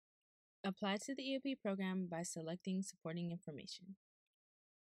Apply to the EOP program by selecting supporting information.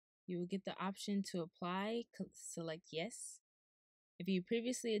 You will get the option to apply, select yes. If you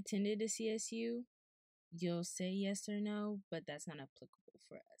previously attended a CSU, you'll say yes or no, but that's not applicable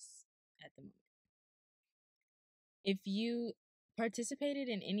for us at the moment. If you participated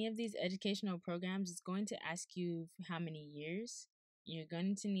in any of these educational programs, it's going to ask you how many years. You're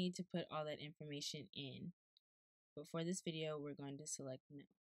going to need to put all that information in. But for this video, we're going to select no.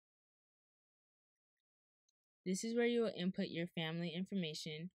 This is where you will input your family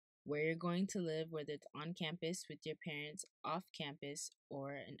information, where you're going to live, whether it's on campus with your parents, off campus,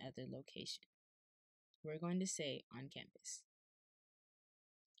 or another location. We're going to say on campus.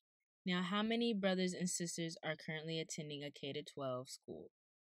 Now, how many brothers and sisters are currently attending a K-12 school?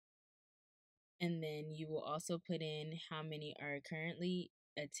 And then you will also put in how many are currently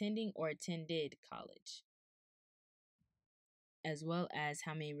attending or attended college, as well as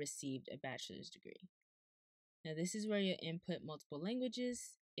how many received a bachelor's degree. Now, this is where you input multiple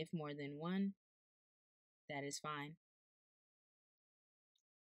languages. If more than one, that is fine.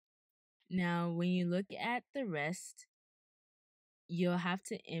 Now, when you look at the rest, you'll have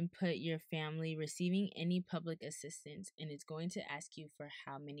to input your family receiving any public assistance, and it's going to ask you for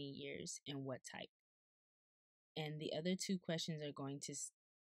how many years and what type. And the other two questions are going to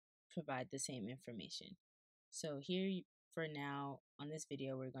provide the same information. So here, for now, on this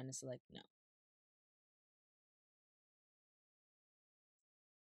video, we're going to select no.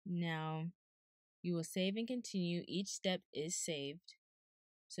 Now, you will save and continue. Each step is saved,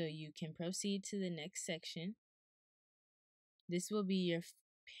 so you can proceed to the next section. This will be your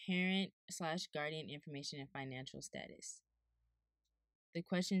parent/guardian information and financial status. The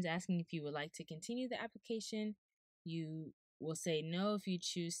question is asking if you would like to continue the application. You will say no if you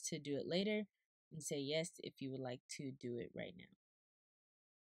choose to do it later, and say yes if you would like to do it right now.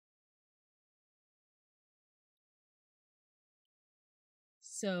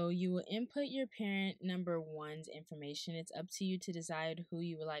 So you will input your parent number one's information. It's up to you to decide who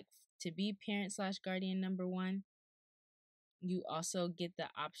you would like to be parent/guardian number one. You also get the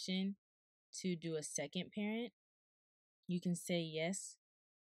option to do a second parent. You can say yes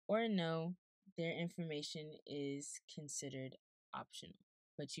or no. Their information is considered optional,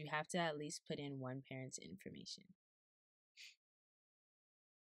 but you have to at least put in one parent's information.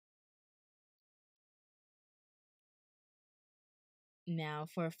 Now,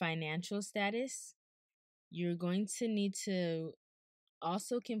 for financial status, you're going to need to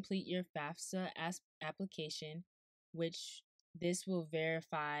also complete your FAFSA application, which this will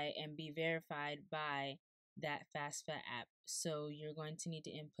verify and be verified by that FAFSA app. So you're going to need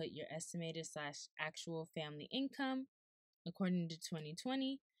to input your estimated/actual family income according to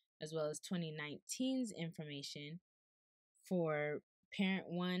 2020, as well as 2019's information for parent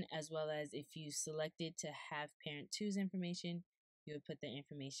one, as well as if you selected to have parent two's information, you would put the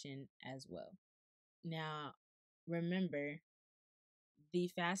information as well. Now, remember, the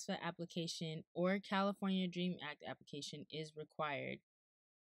FAFSA application or California Dream Act application is required,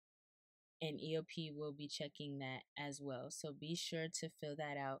 and EOP will be checking that as well. So be sure to fill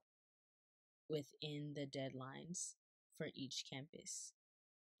that out within the deadlines for each campus.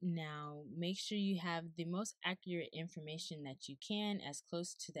 Now, make sure you have the most accurate information that you can, as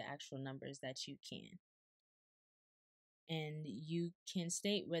close to the actual numbers that you can. And you can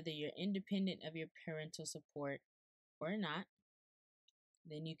state whether you're independent of your parental support or not.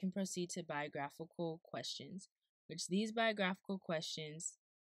 Then you can proceed to biographical questions, which these biographical questions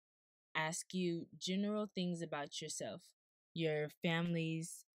ask you general things about yourself, your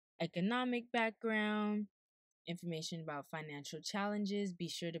family's economic background, information about financial challenges. Be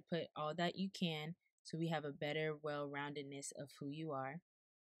sure to put all that you can so we have a better well-roundedness of who you are,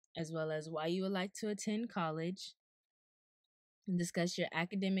 as well as why you would like to attend college, and discuss your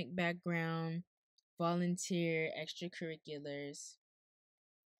academic background, volunteer, extracurriculars,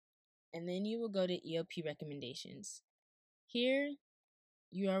 and then you will go to EOP recommendations. Here,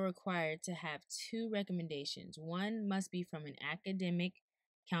 you are required to have two recommendations. One must be from an academic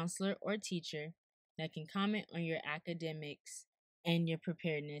counselor or teacher that can comment on your academics and your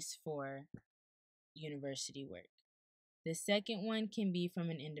preparedness for university work. The second one can be from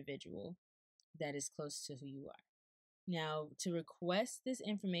an individual that is close to who you are. Now, to request this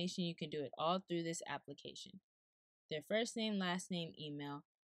information, you can do it all through this application. Their first name, last name, email,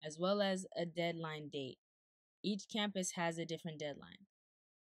 as well as a deadline date. Each campus has a different deadline.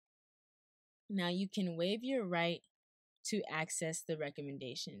 Now, you can waive your right to access the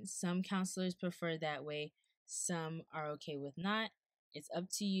recommendations. Some counselors prefer that way, some are okay with not. It's up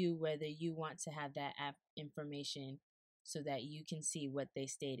to you whether you want to have that app information so that you can see what they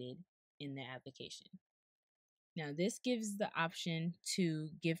stated in their application. Now, this gives the option to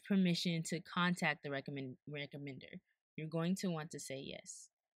give permission to contact the recommender. You're going to want to say yes.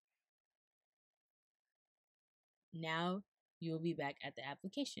 Now, you will be back at the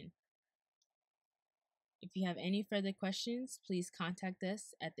application. If you have any further questions, please contact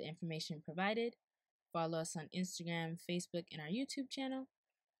us at the information provided. Follow us on Instagram, Facebook, and our YouTube channel,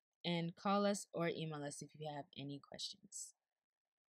 and call us or email us if you have any questions.